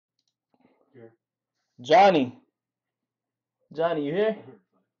Johnny. Johnny, you here?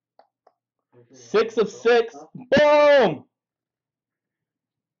 6 of 6. Boom!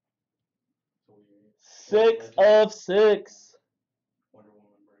 6 of 6. Wonder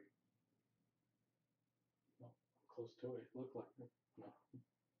Woman break. No, close to it. Look like no.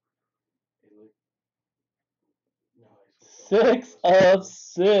 It look. No, 6 of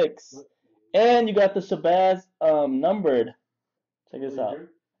 6. And you got the Shabazz numbered. Check this out.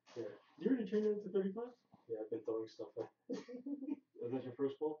 Yeah. You already turned it into 35? Yeah, I've been throwing stuff up. Was that your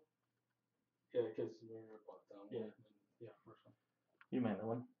first pull? Yeah, because we're about down. Yeah. Yeah, first one. You made that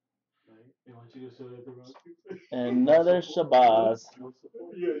one. Right. And once you just show that the rock. Another Shabazz.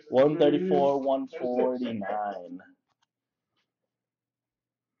 134, 149.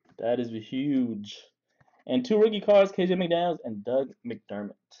 That is huge. And 2 rookie cards, KJ McDaniels and Doug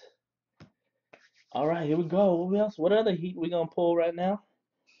McDermott. All right, here we go. What else? What other heat we gonna pull right now?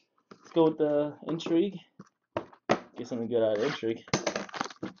 Let's go with the intrigue. Get something good out of intrigue.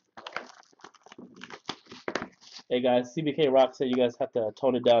 Hey guys, CBK Rock said you guys have to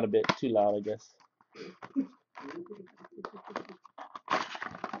tone it down a bit. Too loud, I guess.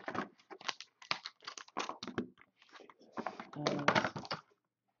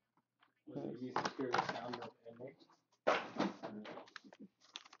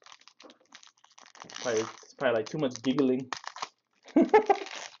 It's probably like too much giggling.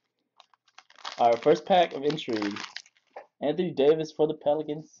 All right, first pack of intrigue. Anthony Davis for the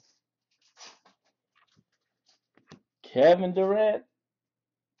Pelicans. Kevin Durant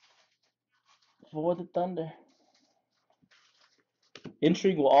for the Thunder.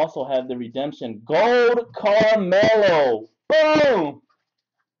 Intrigue will also have the redemption. Gold Carmelo. Boom!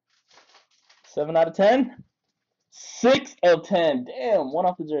 7 out of 10. 6 of 10. Damn, one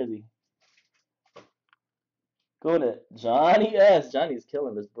off the jersey. Go to Johnny S. Johnny's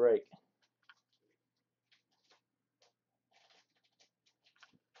killing this break.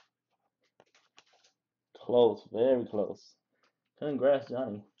 Close, very close. Congrats,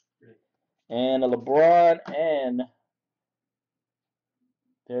 Johnny. And a LeBron, and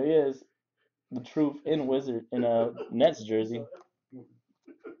there he is, the truth in Wizard in a Nets jersey.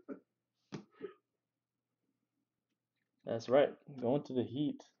 That's right. Going to the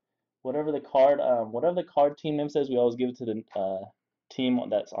Heat. Whatever the card team name says, we always give it to the team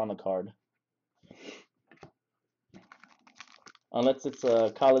that's on the card. Unless it's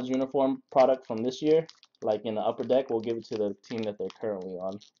a college uniform product from this year, like in the upper deck, we'll give it to the team that they're currently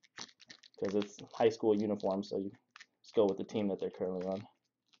on. Because it's high school uniform, so you just go with the team that they're currently on.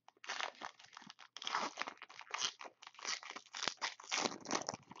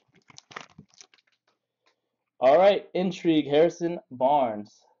 All right, intrigue. Harrison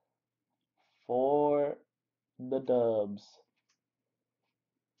Barnes for the Dubs.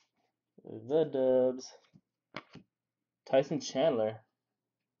 The Dubs. Tyson Chandler.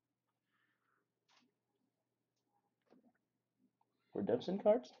 Redemption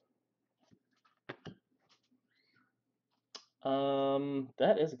cards?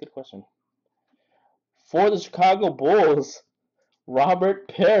 That is a good question. For the Chicago Bulls, Robert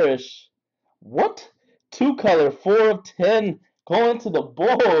Parrish. What? 2-color, 4 of 10, going to the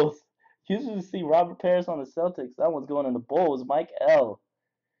Bulls. Usually see Robert Parrish on the Celtics. That one's going in the Bulls. Mike L.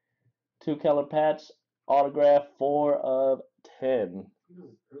 2-color patch, autograph, 4 of 10. This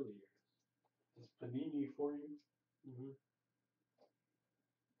is earlier. Is Panini for you? Mm-hmm.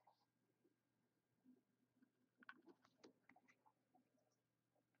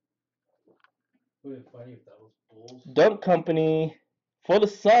 Would it be funny if that was Bulls? Dunk Company for the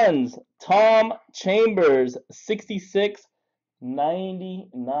Suns, Tom Chambers,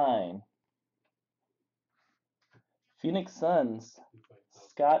 66.99. Phoenix Suns,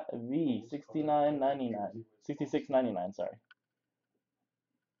 Scott V, 69.99. 66.99, sorry.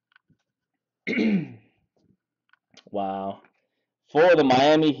 Wow. For the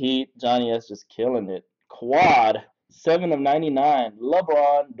Miami Heat, Johnny S just killing it. Quad, 7 of 99.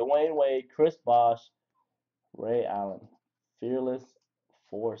 LeBron, Dwayne Wade, Chris Bosh, Ray Allen. Fearless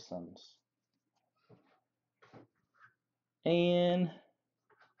foursomes. And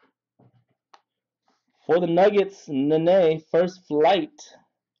for the Nuggets, Nene, first flight,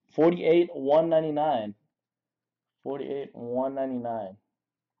 48.199. 48.199.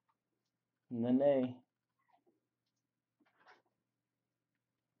 Nene.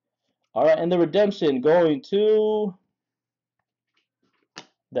 All right, and the redemption going to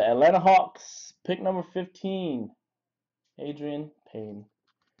the Atlanta Hawks, pick number 15, Adrian Payne.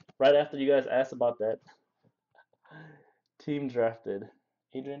 Right after you guys asked about that team drafted,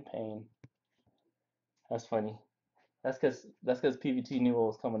 Adrian Payne. That's funny. That's because PVT knew what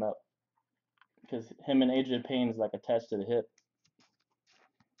was coming up. because him and Adrian Payne is like attached to the hip.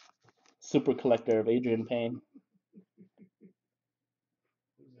 Super collector of Adrian Payne.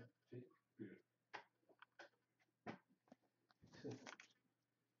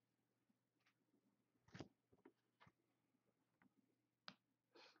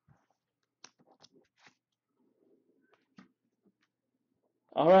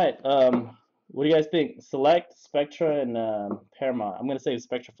 All right. What do you guys think? Select, Spectra, and Paramount. I'm gonna save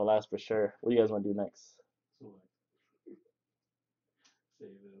Spectra for last for sure. What do you guys want to do next? Select. Save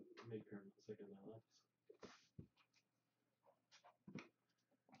it. Make Paramount second to last.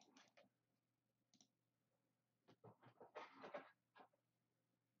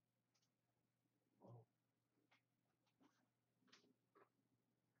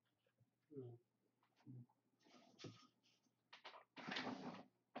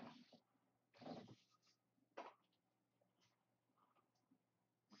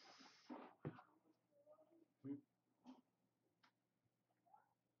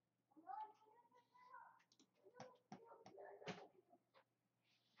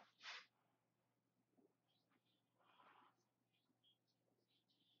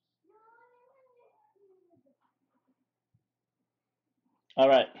 All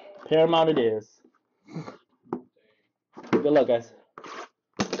right, Paramount it is. Good luck, guys.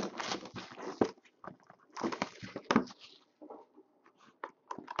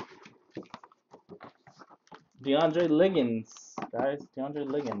 DeAndre Liggins, guys.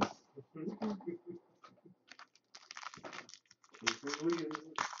 DeAndre Liggins.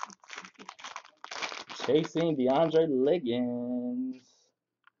 Chasing DeAndre Liggins.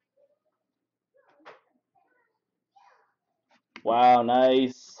 Wow,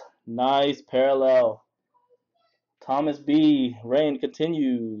 nice. Nice parallel. Thomas B. Rain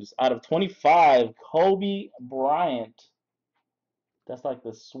continues. Out of 25, Kobe Bryant. That's like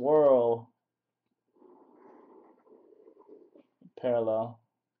the swirl parallel.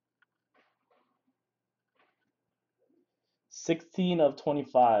 16 of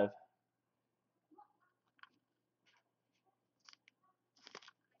 25.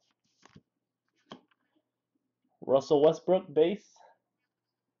 Russell Westbrook base.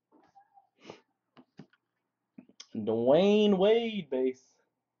 Dwayne Wade base.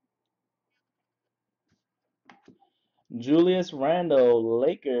 Julius Randle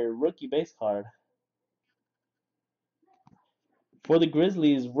Laker rookie base card. For the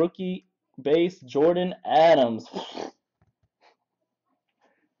Grizzlies, rookie base Jordan Adams.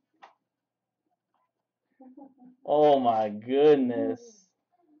 Oh my goodness.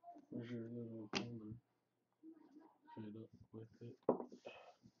 Where's your little folder? Fed up with it.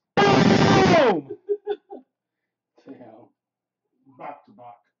 Boom! Damn. Back to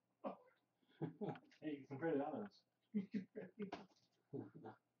back. Hey, you compared it on us.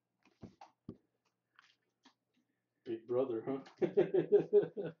 Big brother, huh?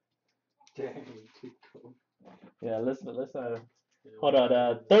 Dang, too cool. Yeah, let's hold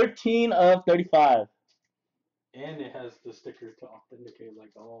on. 13 of 35. And it has the sticker to authenticate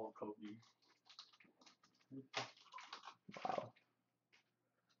like all Kobe. Wow.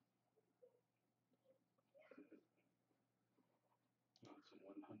 That's a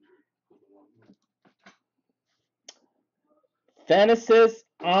 100 for the one. Thanasis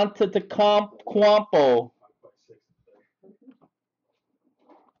Antetokounmpo.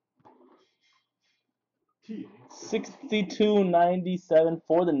 62.97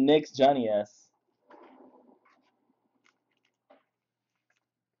 for the Knicks, Johnny S.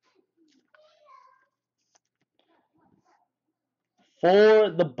 For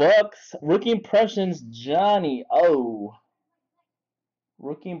the Bucks, rookie impressions, Johnny O.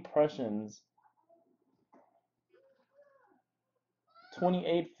 Rookie impressions,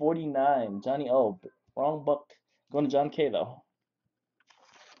 28.49, Johnny O. Wrong Buck. Going to John K though.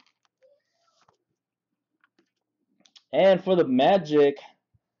 And for the Magic,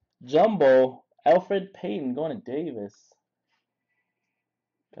 Jumbo, Alfred Payton going to Davis.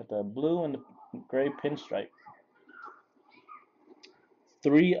 Got the blue and the gray pinstripe.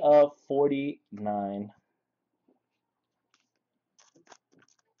 3 of 49.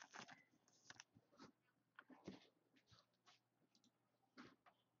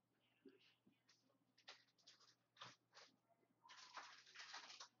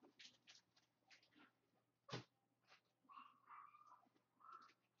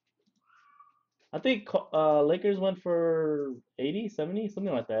 I think Lakers went for 80, 70,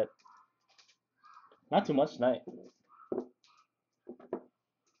 something like that. Not too much tonight.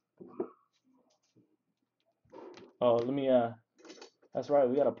 Oh, let me that's right,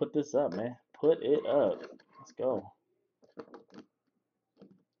 we gotta put this up, man. Put it up. Let's go.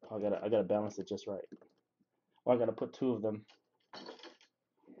 I gotta balance it just right. Or I gotta put 2 of them.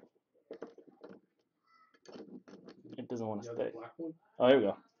 It doesn't want to stay. Oh, here we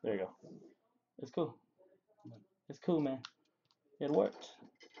go. There you go. It's cool. It's cool, man. It worked.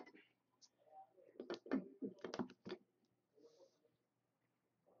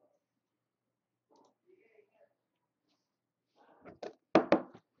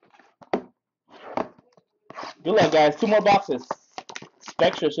 Good luck, guys. 2 more boxes.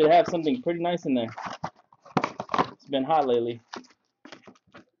 Spectra should have something pretty nice in there. It's been hot lately.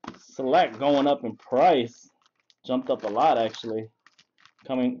 Select going up in price. Jumped up a lot, actually.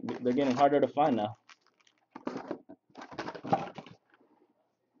 They're getting harder to find now.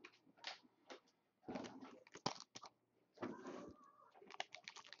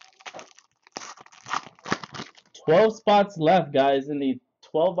 $12 spots left, guys, in the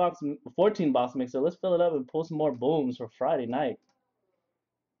 14 box mixer. Let's fill it up and pull some more booms for Friday night.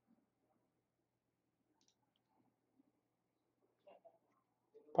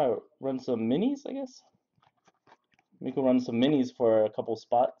 Probably run some minis, I guess. We can run some minis for a couple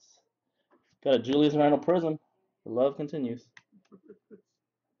spots. Got a Julius Randle Prism. The love continues.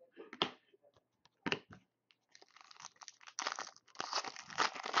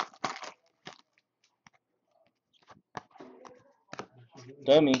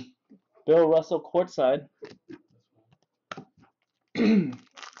 Dummy. Bill Russell courtside.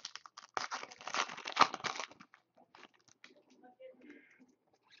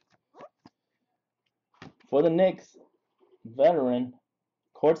 For the Knicks, veteran,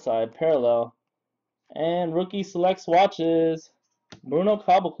 courtside, parallel, and rookie select swatches, Bruno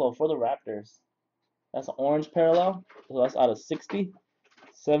Caboclo for the Raptors. That's an orange parallel, so that's out of 60,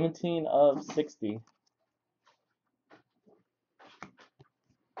 17 of 60.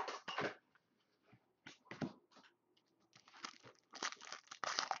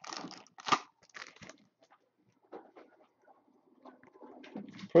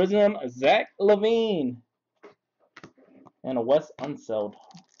 Prism, Zach LaVine, and a Wes Unseld.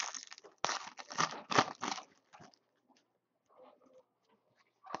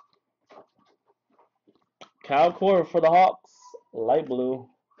 Kyle Korver for the Hawks, light blue,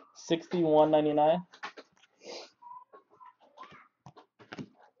 61.99.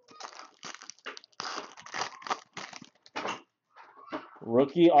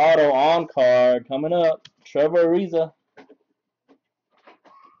 Rookie auto on card coming up, Trevor Ariza.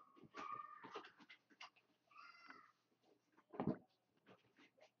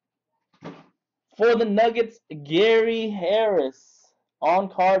 For the Nuggets, Gary Harris, on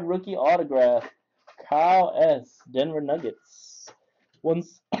card rookie autograph, Kyle S. Denver Nuggets.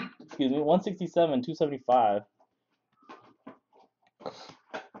 Excuse me, 167, 275.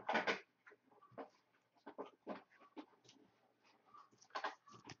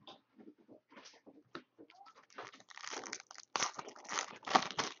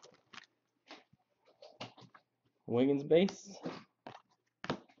 Wiggins base.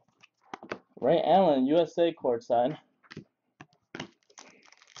 Ray Allen, USA courtside.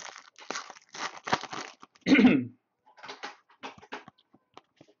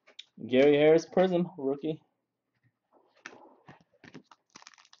 Gary Harris Prism, rookie.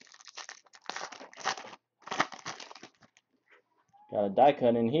 Got a die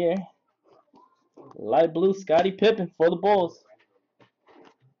cut in here. Light blue Scottie Pippen for the Bulls.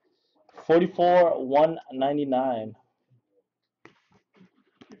 44, 199.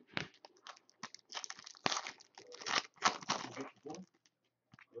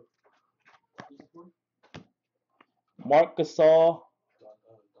 Marc Gasol,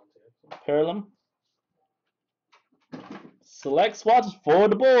 Parallel. Select swatches for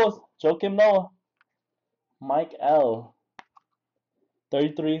the Bulls. Joakim Noah. Mike L.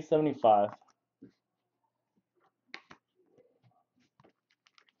 33.75.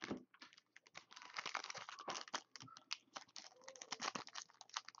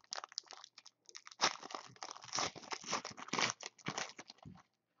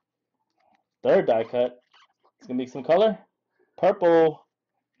 Third die cut. It's gonna be some color. Purple.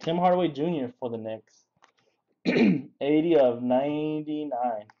 Tim Hardaway Jr. for the Knicks. 80 of 99.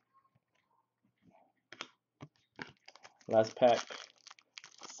 Last pack.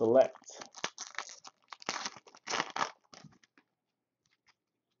 Select.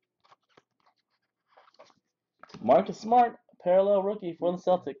 Marcus Smart, parallel rookie for the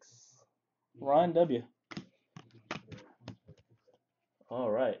Celtics. Ryan W.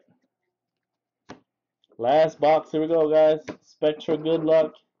 All right. Last box. Here we go, guys. Spectra, good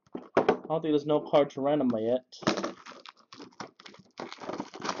luck. I don't think there's no card to random yet.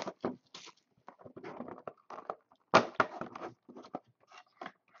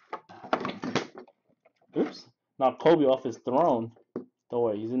 Oops. Knocked Kobe off his throne. Don't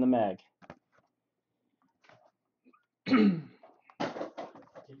worry, he's in the mag.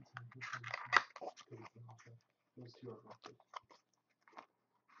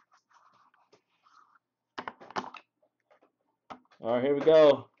 All right, here we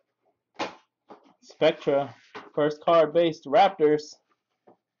go. Spectra, first card based Raptors.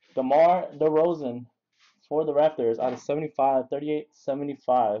 DeMar DeRozan for the Raptors out of 75,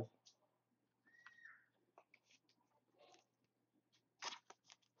 38-75.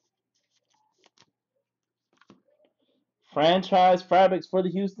 Franchise fabrics for the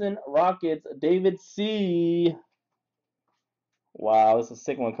Houston Rockets, David C. Wow, this is a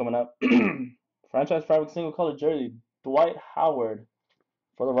sick one coming up. Franchise fabric single color jersey, Dwight Howard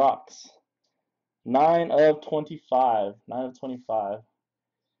for the Rocks. 9 of 25. 9 of 25.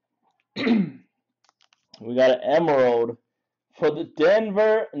 We got an emerald for the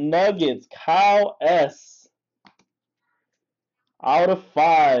Denver Nuggets, Kyle S. Out of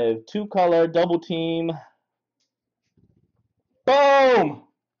 5. 2-color double team. Boom!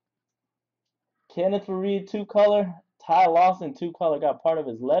 Kenneth Reed, 2-color. Ty Lawson, 2-color. Got part of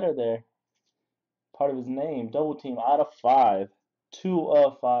his letter there. Part of his name. Double team out of 5. 2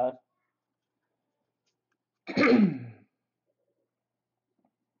 of 5.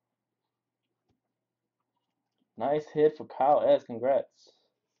 Nice hit for Kyle S. Congrats.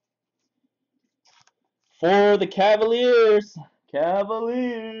 For the Cavaliers.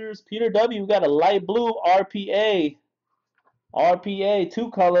 Peter W. We got a light blue RPA. RPA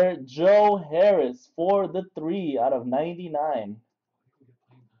 2-color Joe Harris for the 3 out of 99.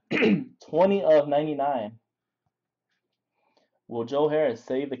 20 of 99. Will Joe Harris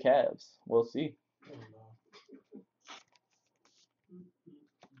save the Cavs? We'll see.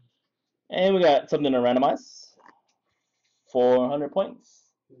 And we got something to randomize. 400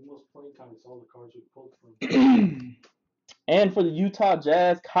 points. The most playing time is all the cards we pulled from. And for the Utah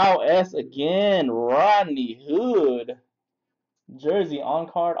Jazz, Kyle S. again. Rodney Hood. Jersey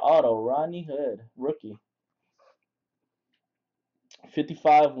on-card auto. Rodney Hood. Rookie.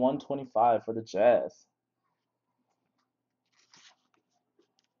 55-125 for the Jazz.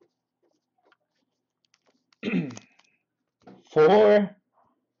 For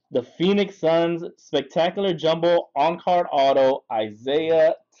the Phoenix Suns, spectacular jumbo on-card auto,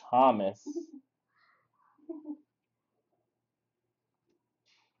 Isaiah Thomas.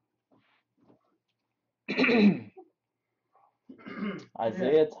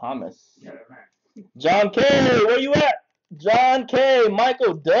 Isaiah Thomas. John K, where you at? John K,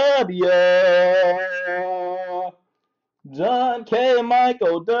 Michael W. John K,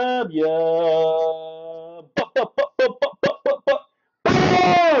 Michael W.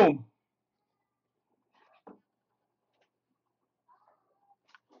 Boom!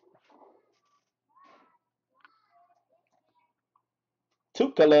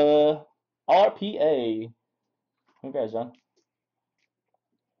 Two-color RPA. Okay, John.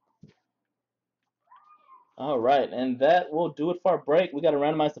 All right, and that will do it for our break. We got to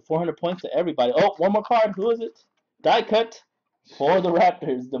randomize the 400 points to everybody. Oh, one more card. Who is it? Die cut for the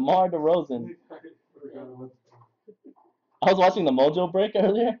Raptors, DeMar DeRozan. I was watching the Mojo break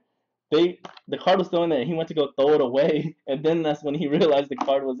earlier. The card was still in there. He went to go throw it away, and then that's when he realized the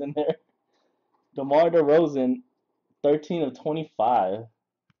card was in there. DeMar DeRozan, 13 of 25.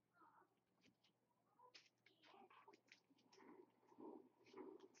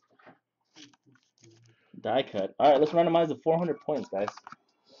 Die cut. All right, let's randomize the 400 points, guys.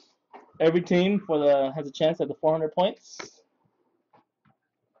 Every team has a chance at the 400 points.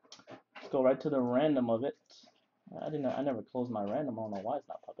 Let's go right to the random of it. I never closed my random. I don't know why it's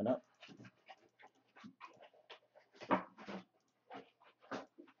not popping up.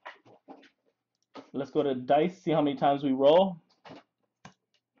 Let's go to dice, see how many times we roll.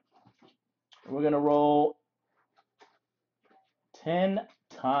 We're going to roll 10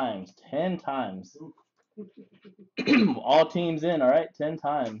 times. 10 times. All teams in, all right? 10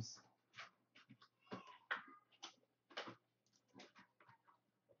 times.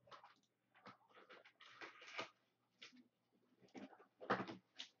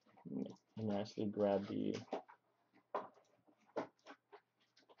 Let me actually grab the...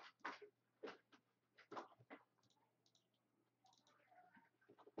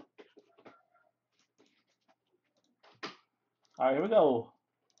 All right, here we go.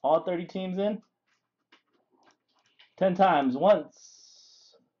 All 30 teams in. 10 times.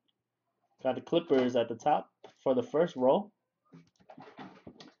 Once. Got the Clippers at the top for the first row.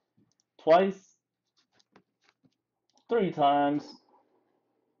 Twice. 3 times.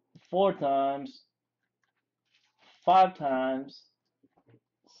 4 times. 5 times.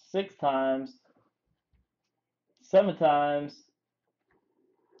 6 times. 7 times,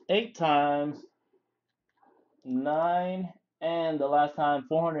 8 times, 9, and the last time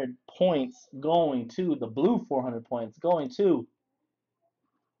 400 points going to the blue 400 points going to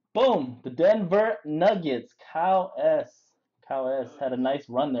boom, the Denver Nuggets. Kyle S. Kyle S. had a nice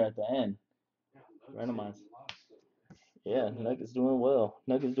run there at the end. Randomized. Yeah, Nuggets doing well.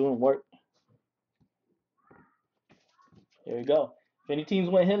 Nuggets doing work. Here we go. If any teams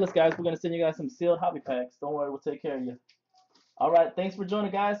went hitless, guys, we're going to send you guys some sealed hobby packs. Don't worry, we'll take care of you. All right, thanks for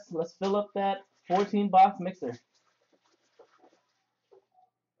joining, guys. Let's fill up that 14-box mixer.